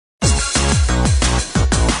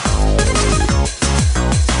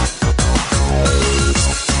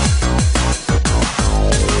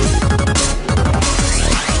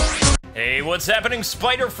what's happening,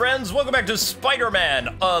 Spider friends? Welcome back to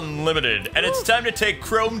Spider-Man Unlimited, and it's time to take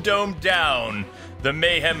Chrome Dome down. The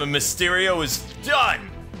mayhem of Mysterio is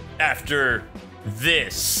done after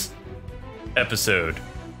this episode.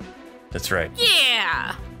 That's right.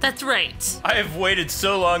 Yeah, that's right. I have waited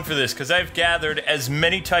so long for this because I've gathered as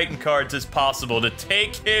many Titan cards as possible to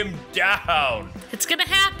take him down. It's gonna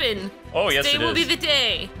happen. Oh, yes, it is. Today will be the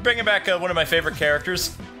day. Bringing back one of my favorite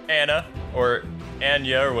characters, Anna, or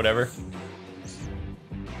Anya, or whatever.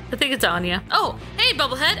 I think it's Anya. Oh, hey,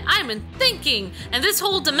 Bubblehead, I'm in thinking, and this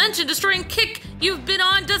whole dimension-destroying kick you've been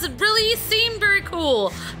on doesn't really seem very cool.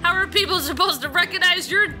 How are people supposed to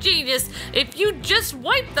recognize your genius if you just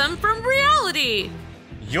wipe them from reality?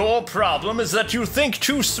 Your problem is that you think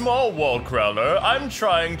too small, Wallcrawler. I'm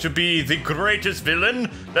trying to be the greatest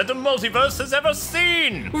villain that the multiverse has ever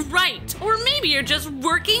seen. Right, or maybe you're just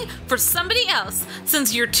working for somebody else,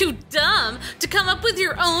 since you're too dumb to come up with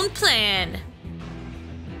your own plan.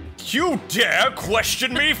 You dare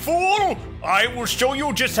question me, fool? I will show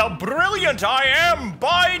you just how brilliant I am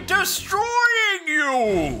by destroying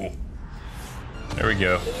you! There we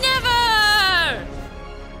go. Never!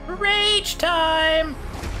 Rage time!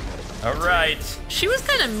 Alright. She was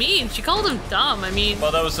kind of mean. She called him dumb. I mean...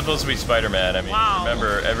 Well, that was supposed to be Spider-Man. I mean, wow.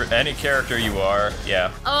 Remember, any character you are, yeah.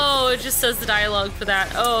 Oh, it just says the dialogue for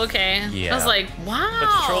that. Oh, okay. Yeah. I was like, wow.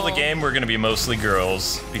 But to troll the game, we're gonna be mostly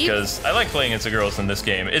girls, because I like playing as the girls in this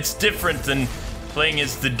game. It's different than playing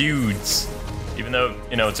as the dudes, even though,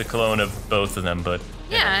 you know, it's a clone of both of them, but...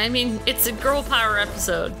 Yeah, I mean, it's a girl power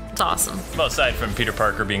episode. It's awesome. Well, aside from Peter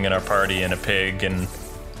Parker being in our party and a pig and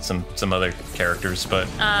some other characters, but...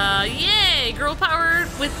 yay! Girl power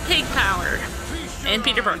with pig power. And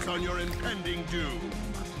Peter Parker.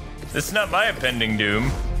 This is not my impending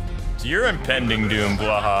doom. It's your impending doom,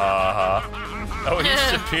 blah. Oh, he's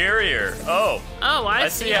superior. Oh. Oh, I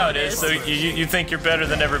see how it is. So you think you're better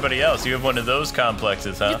than everybody else. You have one of those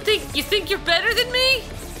complexes, huh? You think you're better than me?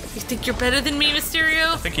 You think you're better than me, Mysterio?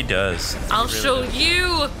 I think he does. I'll show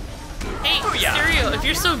you. Hey, Mysterio, if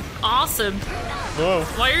you're so awesome,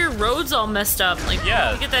 why are your roads all messed up? Like, how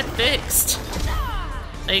do you get that fixed?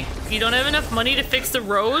 Like, you don't have enough money to fix the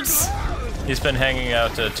roads? He's been hanging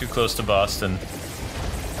out too close to Boston.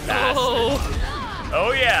 Oh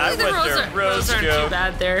yeah, I went there. Roads aren't too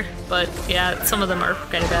bad there, but yeah, some of them are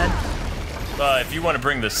kind of bad. Well, if you want to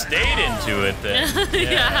bring the state into it, then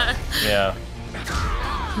yeah.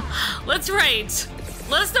 That's right.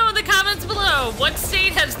 Let us know in the comments below what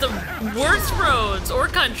state has the worst roads or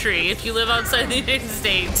country if you live outside the United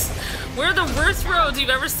States. Where are the worst roads you've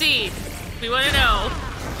ever seen? We want to know.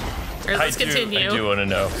 Or let's continue. I do want to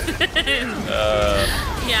know.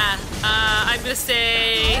 Yeah, I'm going to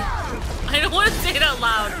say... I don't want to say it out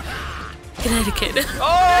loud. Connecticut. Oh!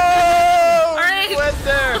 All right. You went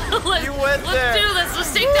there. Let's do this.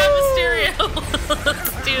 Let's take down Mysterio.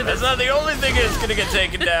 Let's do this. That's not the only thing that's gonna get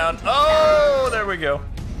taken down. Oh, there we go.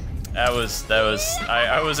 That was.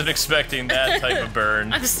 I wasn't expecting that type of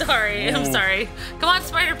burn. I'm sorry. Ooh. I'm sorry. Come on,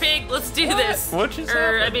 Spider Pig. Let's do this. What just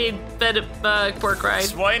happened? I mean, pork ride.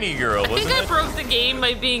 Swiney girl. I think I broke the game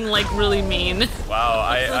by being like really mean. Wow.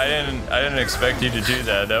 I didn't expect you to do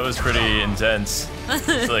that. That was pretty intense.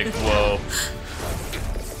 It's like, whoa.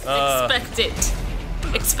 Expect it.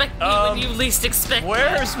 Expect me when you least expect it.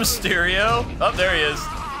 Where's Mysterio? Oh, there he is.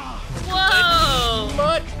 Whoa!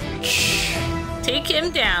 Much. Take him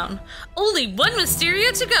down. Only one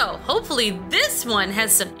Mysterio to go. Hopefully this one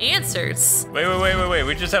has some answers. Wait.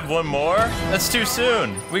 We just have one more? That's too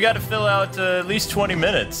soon. We got to fill out at least 20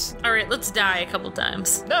 minutes. All right, let's die a couple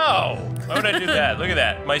times. No! Why would I do that? Look at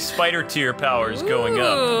that. My spider tier power is going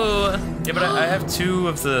up. Yeah, but I have two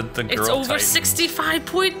of the girl It's over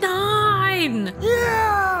 65.9.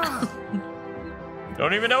 Yeah!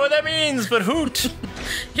 Don't even know what that means, but hoot.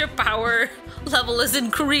 Your power level is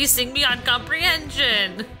increasing beyond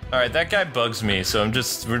comprehension. All right, that guy bugs me, so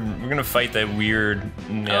we're gonna fight that weird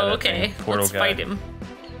portal Let's guy. fight him.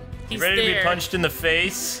 He's ready there. to be punched in the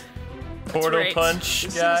face? Portal punch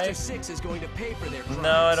guy?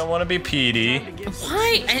 No, I don't want to be Petey.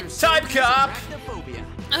 Why? Time cop!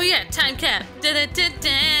 Oh yeah, time cap.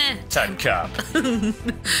 Time cop.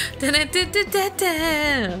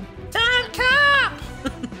 Time cop.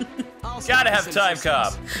 Gotta have time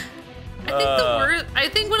cop. I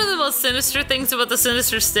think one of the most sinister things about the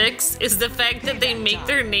Sinister Six is the fact that they make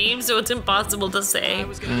their names so it's impossible to say.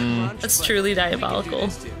 That's truly diabolical.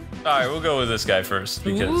 Alright, we'll go with this guy first,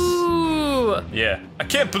 because... Ooh. Yeah. I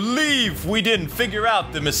can't believe we didn't figure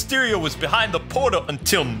out that Mysterio was behind the portal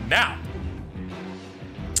until now.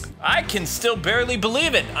 I can still barely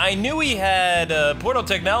believe it. I knew he had portal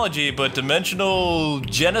technology, but dimensional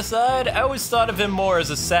genocide? I always thought of him more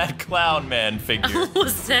as a sad clown man figure. Oh,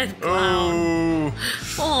 sad clown. Oh.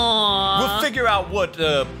 Aww. We'll figure out what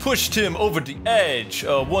pushed him over the edge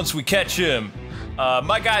once we catch him.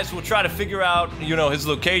 My guys will try to figure out, you know, his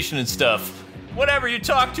location and stuff. Whatever, you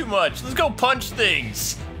talk too much. Let's go punch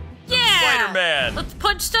things. Yeah. Spider-Man. Let's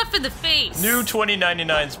punch stuff in the face. New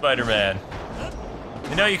 2099 Spider-Man.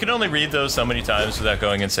 You know, you can only read those so many times without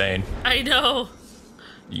going insane. I know.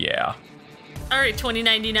 Yeah. All right,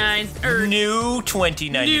 2099. New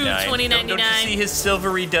 2099. New 2099. Don't you see his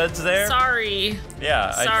silvery duds there? Sorry.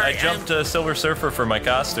 Yeah, Sorry, I jumped a Silver Surfer for my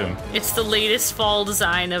costume. It's the latest fall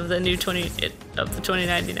design of the new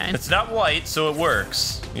 2099. It's not white, so it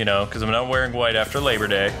works. You know, because I'm not wearing white after Labor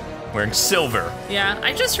Day. I'm wearing silver. Yeah,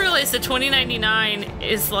 I just realized that 2099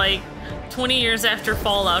 is like 20 years after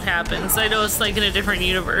Fallout happens. I know it's like in a different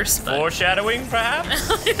universe, but Foreshadowing, perhaps?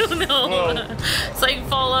 I don't know. Whoa. It's like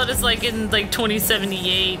Fallout is like in like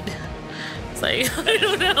 2078. It's like I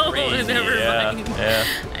don't know. Crazy, Never mind. Yeah.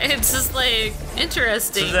 It's just like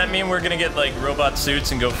interesting. So does that mean we're gonna get like robot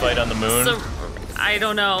suits and go fight on the moon? So I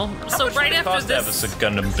don't know. How so much right would it after cost this, to have a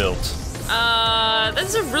Gundam built?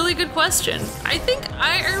 that's a really good question. I think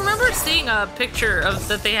I remember seeing a picture of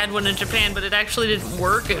that they had one in Japan, but it actually didn't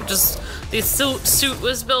work. It just the suit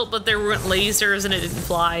was built, but there weren't lasers and it didn't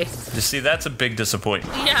fly. You see, that's a big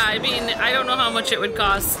disappointment. Yeah, I mean, I don't know how much it would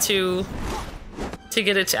cost to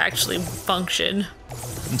get it to actually function.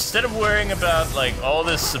 Instead of worrying about like all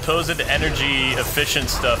this supposed energy efficient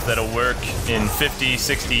stuff that'll work in 50,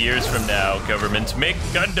 60 years from now, government, make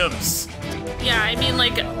Gundams. Yeah, I mean,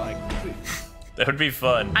 like, That would be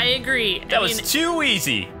fun. I agree. That was too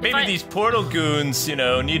easy. Maybe these portal goons, you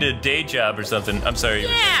know, need a day job or something. I'm sorry.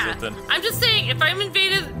 Yeah, something. I'm just saying, if I'm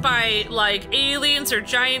invaded by, like, aliens or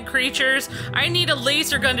giant creatures, I need a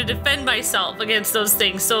laser gun to defend myself against those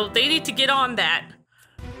things, so they need to get on that.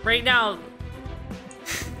 Right now,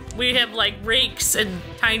 we have, like, rakes and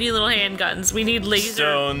tiny little handguns. We need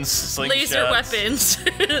laser weapons.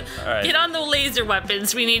 All right. Get on the laser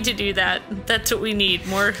weapons. We need to do that. That's what we need,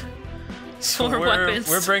 more weapons.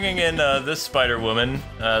 We're bringing in this Spider-Woman.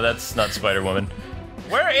 That's not Spider-Woman.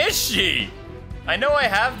 Where is she? I know I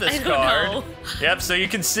have this card. Know. Yep, so you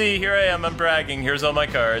can see, here I am, I'm bragging. Here's all my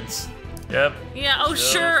cards. Yep. Yeah,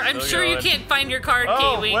 sure. I'm sure you can't find your card,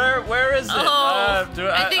 Kwing. Where is it? Oh,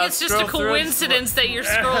 I think it's just a coincidence that you're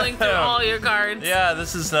scrolling through all your cards. Yeah,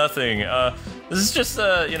 this is nothing. This is just,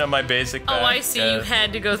 you know, my basic pack. Oh, I see. You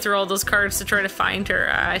had to go through all those cards to try to find her.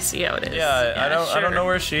 I see how it is. Yeah, I don't know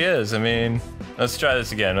where she is. I mean, let's try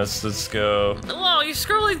this again. Let's go. Whoa, you're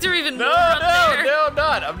scrolling through even more No, up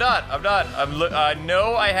there. I'm not. I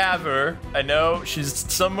know I have her. I know she's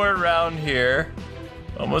somewhere around here.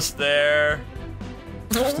 Almost there.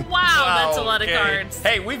 Wow, that's a lot of cards.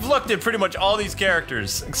 Hey, we've looked at pretty much all these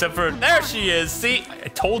characters, except for, there she is. See, I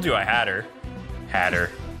told you I had her.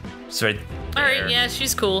 It's right there. Alright, yeah,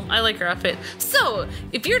 she's cool. I like her outfit. So,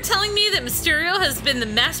 if you're telling me that Mysterio has been the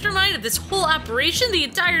mastermind of this whole operation the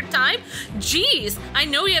entire time, geez, I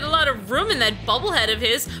know he had a lot of room in that bubblehead of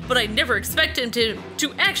his, but I never expected him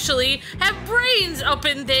to actually have brains up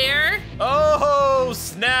in there. Oh,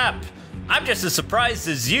 snap. I'm just as surprised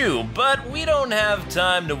as you, but we don't have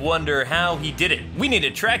time to wonder how he did it. We need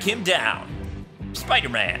to track him down.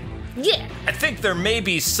 Spider-Man. Yeah. I think there may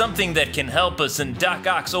be something that can help us in Doc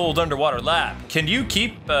Ock's old underwater lab. Can you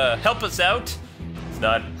help us out?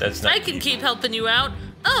 That's not. I can keep helping you out.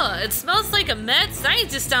 Oh, it smells like a mad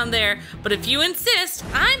scientist down there, but if you insist,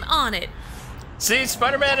 I'm on it. See,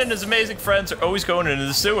 Spider-Man and his amazing friends are always going into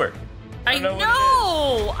the sewer. I know.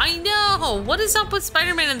 What is up with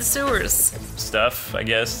Spider-Man in the sewers? Stuff, I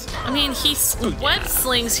guess. I mean, web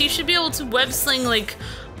slings. He should be able to web sling, like,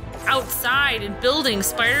 outside in buildings.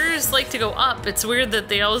 Spiders like to go up. It's weird that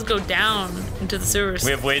they always go down into the sewers.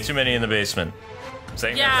 We have way too many in the basement.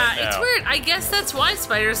 Saying yeah, that right now. It's weird. I guess that's why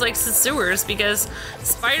spiders like the sewers, because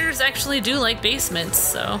spiders actually do like basements,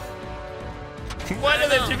 so. Why do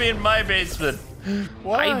they have to be in my basement?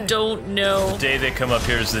 Why? I don't know. The day they come up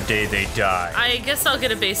here is the day they die. I guess I'll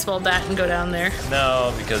get a baseball bat and go down there.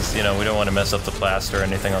 No, because, you know, we don't want to mess up the plaster or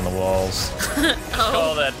anything on the walls.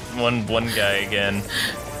 Call that one guy again.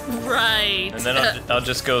 Right. And then I'll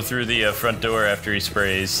just go through the front door after he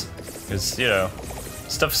sprays. Because, you know,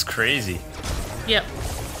 stuff's crazy. Yep.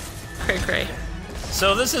 Cray.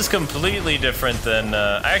 So this is completely different than,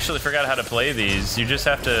 I actually forgot how to play these. You just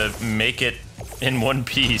have to make it in one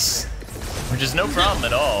piece. Which is no problem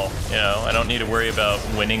at all. You know, I don't need to worry about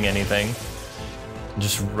winning anything.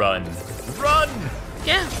 Just run. Run!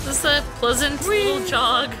 Yeah, this is a pleasant little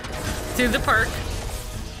jog. through the park.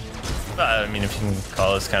 I mean, if you can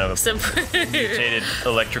call this kind of a mutated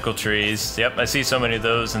electrical trees. Yep, I see so many of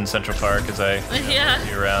those in Central Park as I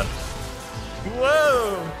see around.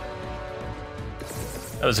 Whoa!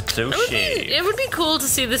 That was a close shave. It would be cool to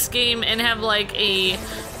see this game and have like a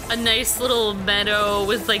nice little meadow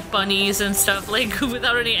with like bunnies and stuff, like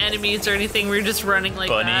without any enemies or anything. We're just running like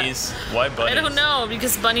bunnies? That. Why bunnies? I don't know,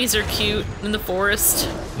 because bunnies are cute in the forest.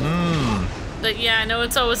 But yeah, I know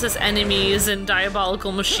it's always just enemies and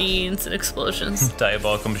diabolical machines and explosions.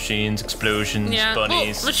 Diabolical machines, explosions,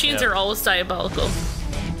 bunnies. Well, machines are always diabolical.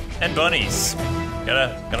 And bunnies.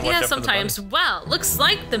 Gotta watch out for the sometimes. bunnies. Well, looks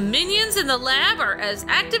like the minions in the lab are as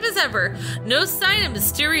active as ever. No sign of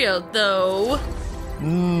Mysterio, though.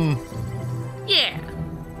 Yeah.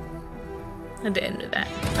 At the end of that.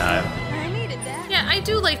 I needed that. Yeah, I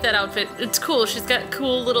do like that outfit. It's cool. She's got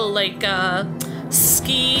cool little, like,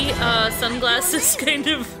 ski sunglasses, kind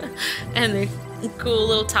of. And the cool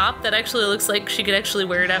little top that actually looks like she could actually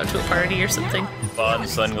wear it out to a party or something. Bond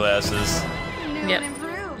sunglasses. New and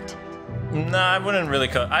improved. Nah, I wouldn't really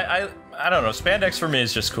call. I don't know. Spandex for me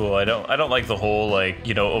is just cool. I don't like the whole like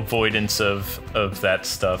avoidance of that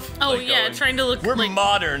stuff. Oh like, yeah, trying to look. We're like,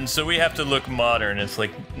 modern, so we have to look modern. It's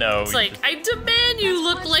like no. It's like I demand you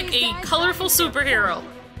look like a colorful superhero.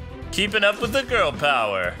 Keeping up with the girl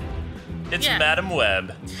power. It's Madam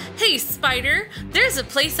Web. Hey, Spider, there's a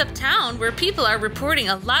place uptown where people are reporting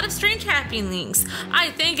a lot of strange happenings.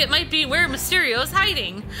 I think it might be where Mysterio's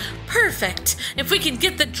hiding. Perfect. If we can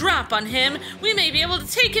get the drop on him, we may be able to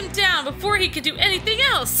take him down before he can do anything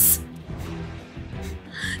else.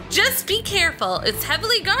 Just be careful. It's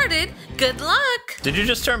heavily guarded. Good luck. Did you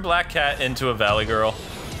just turn Black Cat into a Valley Girl?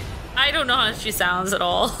 I don't know how she sounds at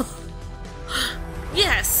all.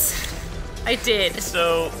 Yes. I did.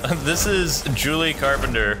 So, this is Julie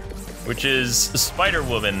Carpenter, which is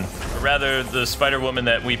Spider-Woman, or rather the Spider-Woman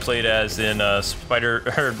that we played as in not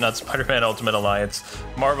Spider-Man Ultimate Alliance,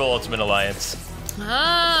 Marvel Ultimate Alliance.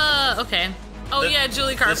 Okay. Oh yeah,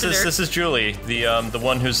 Julie Carpenter. This is Julie, the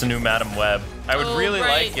one who's the new Madam Web. I would really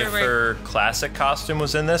like if her classic costume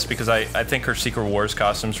was in this, because I think her Secret Wars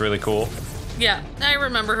costume's really cool. Yeah, I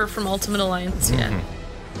remember her from Ultimate Alliance, yeah.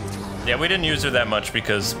 Yeah, we didn't use her that much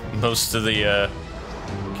because most of the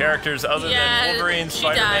characters other than Wolverine,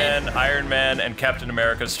 Spider-Man, Iron Man, and Captain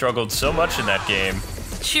America struggled so much in that game.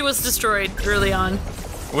 She was destroyed early on.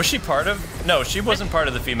 Was she part of? No, she wasn't part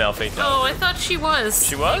of the female Fatality. Oh, I thought she was.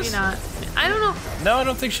 She was? Maybe not. I don't know. No, I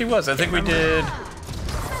don't think she was. I think we did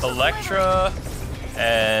Elektra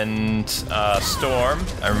and Storm.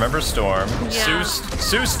 I remember Storm. Yeah.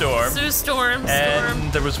 Sue Storm. Sue Storm.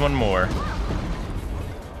 And there was one more.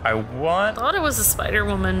 I thought it was a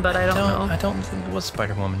Spider-Woman, but I don't know. I don't think it was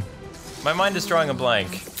Spider-Woman. My mind is drawing a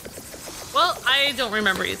blank. Well, I don't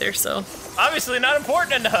remember either, so. Obviously not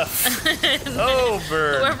important enough. Oh,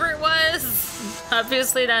 bird. Whoever it was,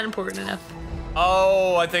 obviously not important enough.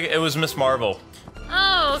 Oh, I think it was Miss Marvel.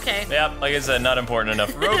 Oh, okay. Yeah, like I said, not important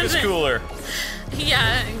enough. Rogue is cooler.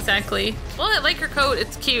 Yeah, exactly. Well, I like her coat.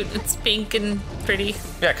 It's cute. It's pink and pretty.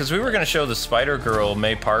 Yeah, because we were going to show the Spider-Girl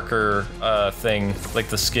May Parker thing, like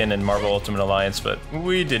the skin in Marvel Ultimate Alliance, but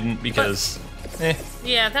we didn't because...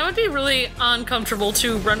 Yeah, that would be really uncomfortable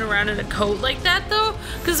to run around in a coat like that, though.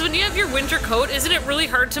 Because when you have your winter coat, isn't it really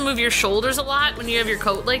hard to move your shoulders a lot when you have your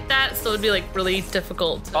coat like that? So it'd be like really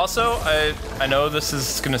difficult. Also, I know this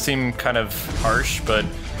is going to seem kind of harsh, but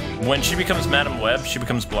when she becomes Madam Web, she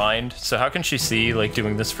becomes blind. So how can she see, like,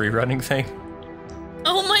 doing this free running thing?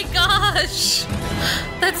 Oh my gosh!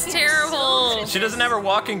 That's terrible! She doesn't have her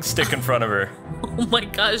walking stick in front of her. Oh my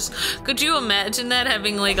gosh. Could you imagine that,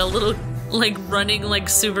 having like a little, like running like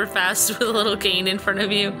super fast with a little cane in front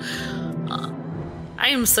of you? I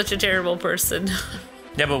am such a terrible person.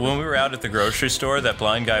 Yeah, but when we were out at the grocery store, that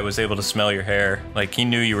blind guy was able to smell your hair. Like, he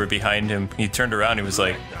knew you were behind him. He turned around, he was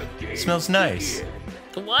like, it smells nice.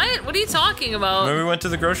 What? What are you talking about? When we went to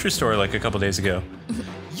the grocery store like a couple days ago.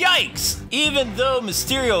 Yikes! Even though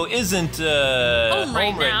Mysterio isn't home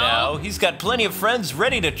right now, he's got plenty of friends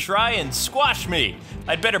ready to try and squash me.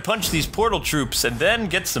 I'd better punch these portal troops and then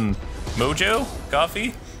get some mojo,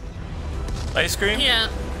 coffee, ice cream. Yeah.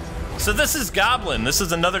 So this is Goblin. This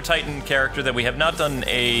is another Titan character that we have not done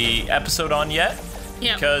a episode on yet.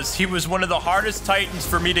 Yeah. Because he was one of the hardest Titans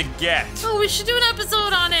for me to get. Oh, we should do an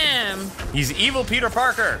episode on him. He's evil Peter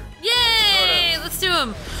Parker. Yay! Let's do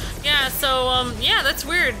him. Yeah, so, yeah, that's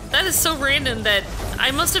weird. That is so random that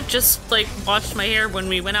I must have just, like, washed my hair when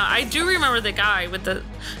we went out. I do remember the guy with the...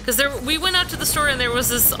 Because we went out to the store and there was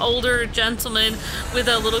this older gentleman with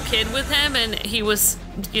a little kid with him, and he was,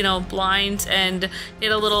 you know, blind, and he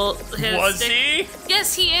had a little... Was he?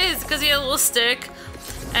 Yes, he is, because he had a little stick,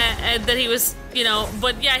 and that he was, you know...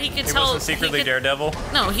 But, yeah, he could tell... He wasn't secretly Daredevil?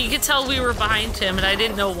 No, he could tell we were behind him, and I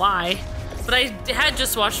didn't know why. But I had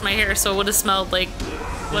just washed my hair, so it would have smelled like...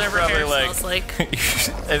 whatever hair smells like.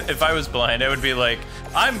 If I was blind, I would be like,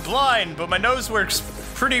 I'm blind, but my nose works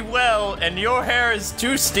pretty well, and your hair is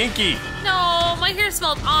too stinky. No, my hair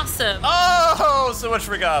smelled awesome. Oh, so much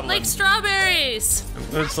for goblin. Like strawberries.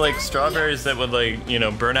 It's like strawberries that would, like, you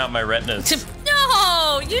know, burn out my retinas.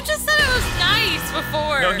 No, you just said it was nice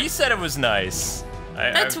before. No, he said it was nice.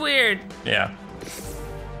 That's weird. Yeah.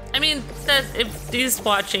 I mean, that if he's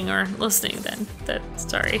watching or listening, then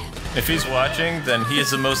sorry. If he's watching, then he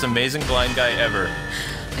is the most amazing blind guy ever.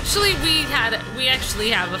 Actually, we actually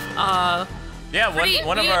have a yeah,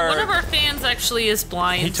 one of our fans actually is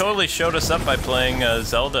blind. He totally showed us up by playing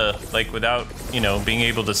Zelda, like, without, you know, being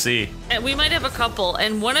able to see. And we might have a couple,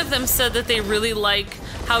 and one of them said that they really like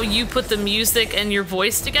how you put the music and your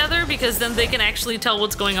voice together, because then they can actually tell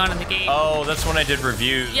what's going on in the game. Oh, that's when I did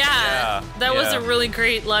reviews. Yeah, that was a really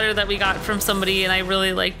great letter that we got from somebody, and I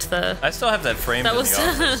really liked the... I still have that framed in the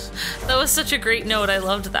office. That was such a great note. I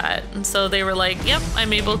loved that. And so they were like, yep,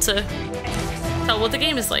 I'm able to tell what the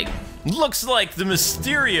game is like. Looks like the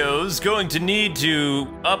Mysterio's going to need to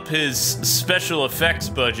up his special effects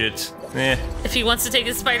budget. If he wants to take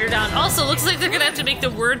his spider down. Also, looks like they're gonna have to make the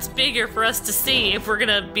words bigger for us to see if we're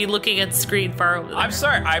gonna be looking at the screen far over there. I'm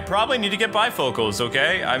sorry, I probably need to get bifocals,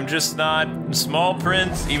 okay? I'm just not small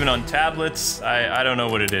print, even on tablets. I don't know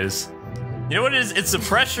what it is. You know what it is? It's the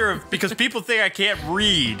pressure of, because people think I can't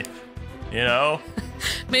read, you know?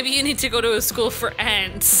 Maybe you need to go to a school for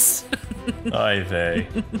ants. Oy vey.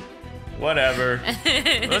 Whatever.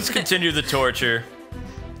 Let's continue the torture.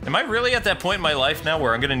 Am I really at that point in my life now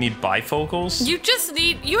where I'm gonna need bifocals? You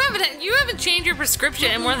haven't changed your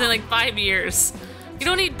prescription in more than like 5 years. You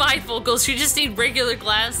don't need bifocals, you just need regular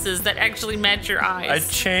glasses that actually match your eyes. I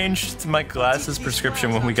changed my glasses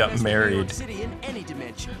prescription when we got married.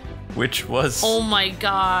 Which was... Oh my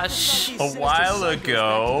gosh. A while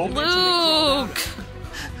ago. Luke!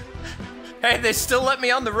 Hey, they still let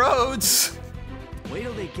me on the roads.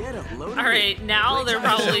 Alright, now they're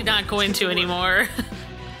probably not going to anymore.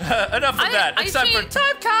 Enough of that. It's time for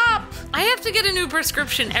Time Cop! I have to get a new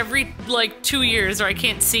prescription every, like, 2 years or I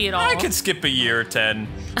can't see it all. I can skip a year or 10.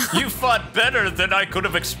 You fought better than I could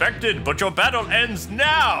have expected, but your battle ends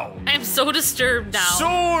now! I am so disturbed now.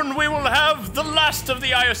 Soon we will have the last of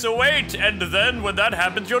the ISO 8, and then when that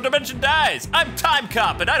happens, your dimension dies. I'm Time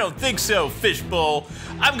Cop, and I don't think so, Fishbowl.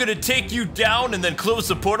 I'm gonna take you down and then close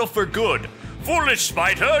the portal for good. Foolish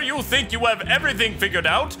Spider, you think you have everything figured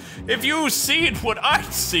out? If you've seen what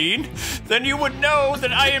I've seen, then you would know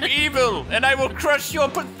that I am evil, and I will crush your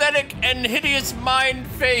pathetic and hideous mind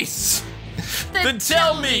face. Then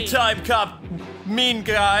tell me, Time Cop, mean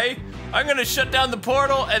guy. I'm gonna shut down the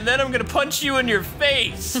portal, and then I'm gonna punch you in your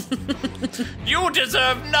face. You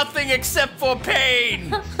deserve nothing except for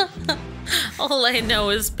pain. All I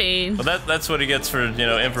know is pain. Well, that's what he gets for, you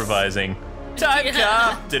know, improvising. Time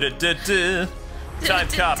Cop! Time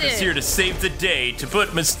Cop is here to save the day, to put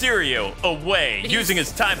Mysterio away, using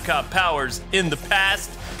his Time Cop powers in the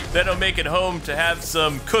past. Then he'll make it home to have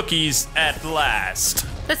some cookies at last.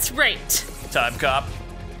 That's right. Time Cop,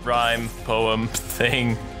 rhyme, poem,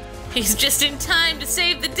 thing. He's just in time to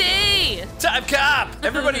save the day. Time Cop!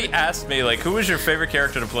 Everybody asked me, like, who was your favorite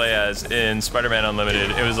character to play as in Spider-Man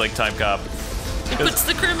Unlimited? It was like Time Cop. He puts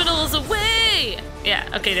the criminals away. Yeah,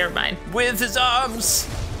 okay, never mind. With his arms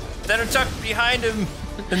that are tucked behind him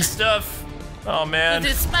and stuff. Oh, man.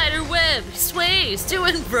 With his spider web, he sways to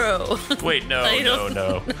and fro. Wait,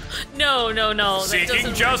 no. No.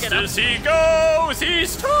 Seeking justice, he goes.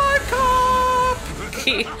 He's Time Cop.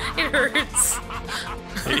 It hurts.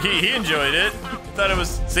 He enjoyed it. Thought it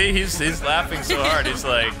was. See, he's laughing so hard. He's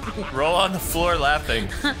like, roll on the floor laughing.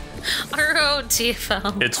 Our own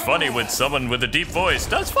TFL. It's funny when someone with a deep voice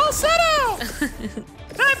does falsetto.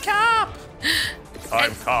 Time Cop.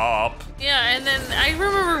 Time Cop. Yeah, and then I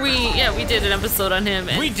remember we did an episode on him.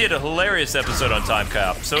 And we did a hilarious episode on Time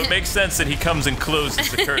Cop, so it makes sense that he comes and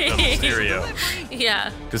closes the curtain on Mysterio.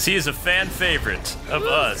 Yeah. Because he is a fan favorite of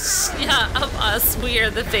us. Yeah, of us. We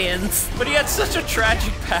are the fans. But he had such a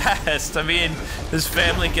tragic past. I mean, his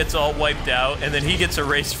family gets all wiped out, and then he gets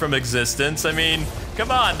erased from existence. I mean,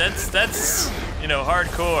 come on, that's you know,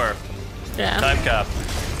 hardcore. Yeah. Time Cop.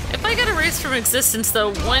 If I got erased from existence,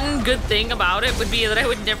 though, one good thing about it would be that I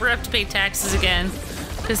would never have to pay taxes again.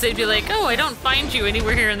 Because they'd be like, oh, I don't find you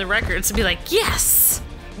anywhere here in the records. It'd be like, yes!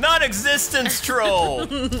 Non-existence troll!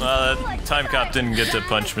 Time Cop didn't get to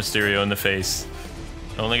punch Mysterio in the face.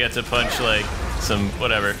 Only got to punch, like, some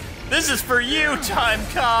whatever. This is for you, Time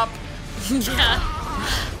Cop! Yeah.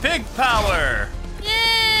 Pig power!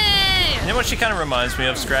 Yay! You know what she kind of reminds me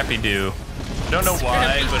of? Scrappy Doo. I don't know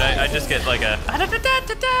why, but I just get like a puppy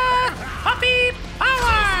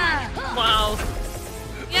power! Wow.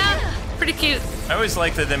 Yeah, pretty cute. I always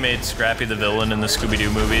liked that they made Scrappy the villain in the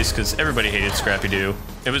Scooby-Doo movies because everybody hated Scrappy Doo.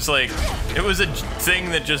 It was like, it was a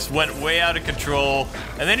thing that just went way out of control,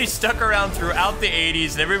 and then he stuck around throughout the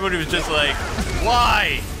 80s, and everybody was just like,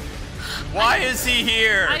 why? Why is he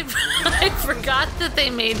here? I forgot that they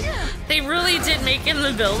really did make him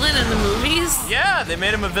the villain in the movies. Yeah, they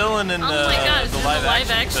made him a villain in oh my gosh, the in live the live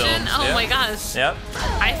action. films. Oh yeah. my gosh. Yep.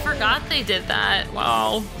 I forgot they did that.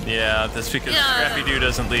 Wow. Yeah, that's because Scrappy Doo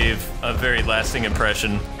doesn't leave a very lasting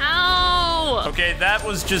impression. Ow! Okay, that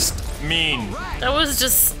was just mean. That was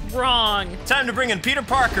just wrong. Time to bring in Peter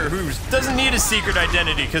Parker, who doesn't need a secret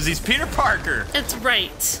identity because he's Peter Parker. That's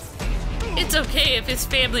right. It's okay if his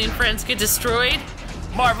family and friends get destroyed.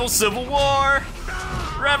 Marvel Civil War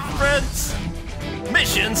reference.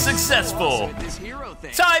 Mission successful.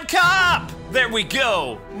 Time Cop! There we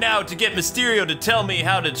go. Now to get Mysterio to tell me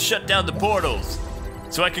how to shut down the portals,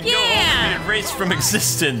 so I can go home and be erased from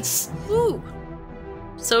existence. Woo!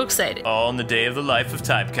 So excited. All in the day of the life of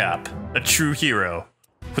Time Cop, a true hero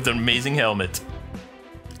with an amazing helmet.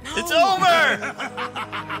 It's over!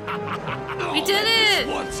 We did it!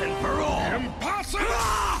 Once and for all. Impossible!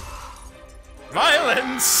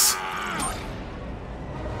 Violence!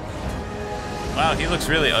 Wow, he looks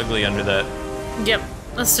really ugly under that. Yep,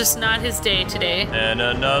 that's just not his day today. And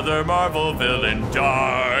another Marvel villain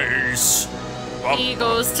dies. He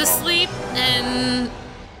goes to sleep and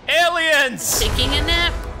Aliens! taking a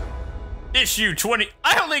nap. Issue 20.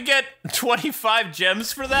 I only get 25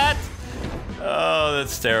 gems for that? Oh,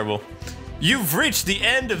 that's terrible. You've reached the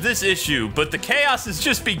end of this issue, but the chaos is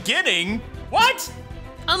just beginning. What?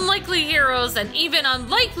 Unlikely heroes and even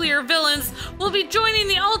unlikelier villains will be joining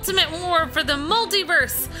the ultimate war for the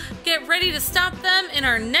multiverse. Get ready to stop them in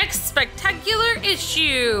our next spectacular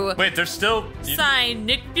issue. Wait, there's still... Signed,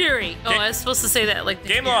 Nick Fury. Oh, I was supposed to say that like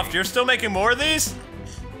Nick Game Fury. Loft, you're still making more of these?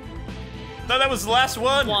 No, that was the last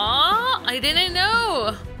one. What? I didn't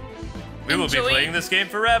know. We will be playing this game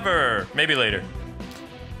forever. Maybe later.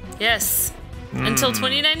 Yes. Until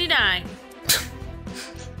 2099.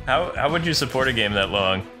 How would you support a game that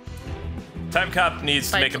long? Time Cop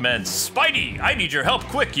needs to make amends. Spidey, I need your help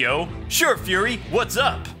quick, yo. Sure, Fury, what's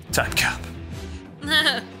up? Time Cop.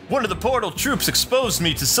 One of the portal troops exposed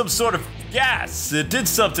me to some sort of gas. It did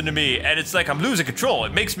something to me, and it's like I'm losing control.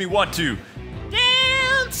 It makes me want to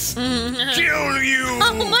dance. Kill you.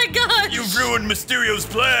 Oh my gosh. You've ruined Mysterio's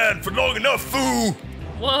plan for long enough, foo.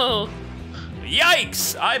 Whoa.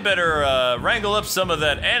 Yikes! I better wrangle up some of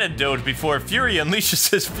that antidote before Fury unleashes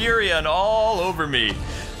his fury on all over me.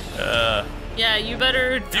 Yeah, you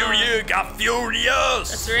better... Fury got furious!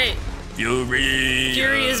 That's right. Fury.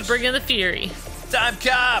 Fury is bringing the fury. Time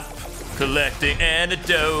Cop! Collecting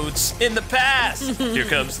antidotes in the past. Here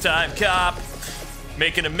comes Time Cop.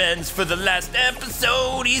 Making amends for the last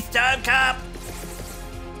episode. He's Time Cop.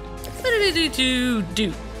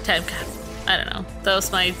 Do Time Cop. I don't know. That was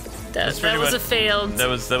my... That was a failed... That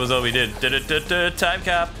was all we did. Time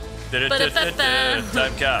Cop.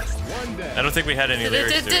 Time Cop. I don't think we had any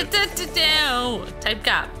lyrics to it. Time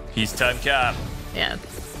Cop. He's Time Cop. Yeah.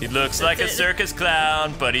 He looks like a circus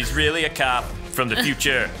clown, but he's really a cop from the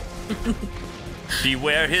future.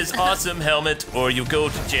 Beware his awesome helmet, or you'll go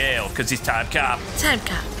to jail, because he's Time Cop. Time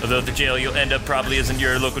Cop. Although the jail you'll end up probably isn't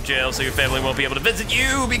your local jail, so your family won't be able to visit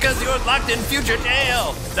you because you're locked in future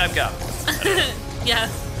jail. Time Cop. Yeah.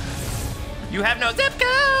 You have no zip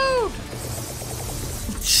code!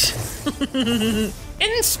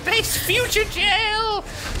 In space future jail!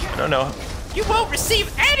 I don't know. You won't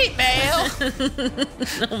receive any mail!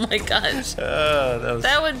 Oh my gosh.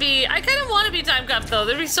 That would be... I kind of want to be Time Cop, though.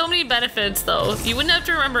 There'd be so many benefits, though. You wouldn't have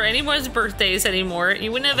to remember anyone's birthdays anymore.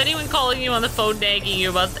 You wouldn't have anyone calling you on the phone nagging you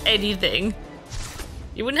about anything.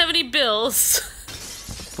 You wouldn't have any bills.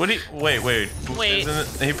 What do you... Wait.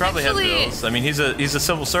 He probably has bills. I mean, he's a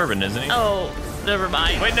civil servant, isn't he? Oh, never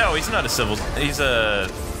mind. Wait, no, he's not a civil... He's a...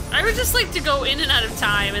 I would just like to go in and out of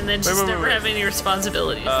time and then just never have any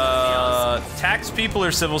responsibilities. Tax people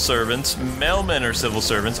are civil servants. Mailmen are civil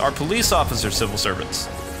servants. Are police officers civil servants?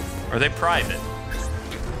 Are they private?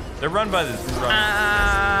 They're run by the...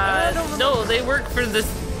 No, they work for the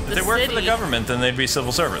If they work for the government, then they'd be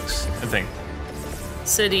civil servants, I think.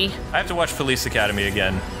 City. I have to watch Police Academy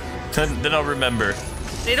again. Then I'll remember.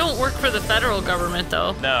 They don't work for the federal government,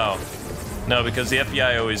 though. No. No, because the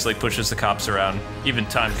FBI always, like, pushes the cops around. Even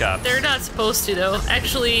time cops. They're not supposed to, though.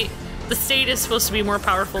 Actually, the state is supposed to be more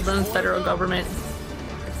powerful than the federal government.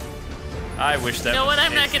 I wish that You know was what? the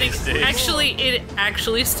I'm not case getting. these days. Actually, it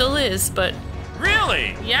actually still is, but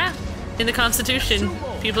Really? yeah, in the Constitution,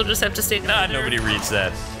 people just have to stand up. for their- Nobody reads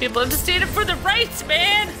that. People have to stand up for the rights,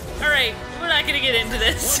 man. All right, we're not gonna get into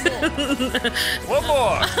this. One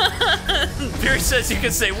more. Fury says you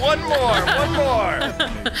can say one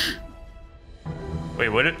more. Wait,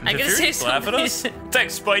 what did I gotta Fury say just laugh at us? something.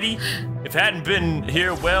 Thanks, Spidey. If I hadn't been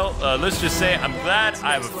here, well, let's just say I'm glad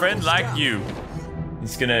I have a friend like you.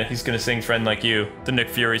 He's gonna sing "Friend Like You," the Nick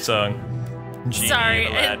Fury song. Genie Sorry,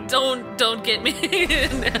 and Aladdin. don't get me.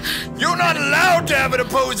 You're not allowed to have an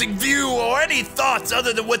opposing view or any thoughts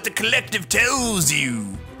other than what the collective tells you.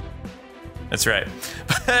 That's right.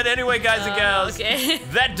 But anyway, guys and gals, okay.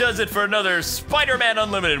 that does it for another Spider-Man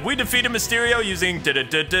Unlimited. We defeated Mysterio using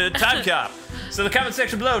Time Cop. So the comment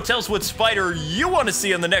section below tells what spider you want to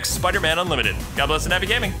see on the next Spider-Man Unlimited. God bless and happy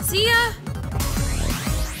gaming. See ya.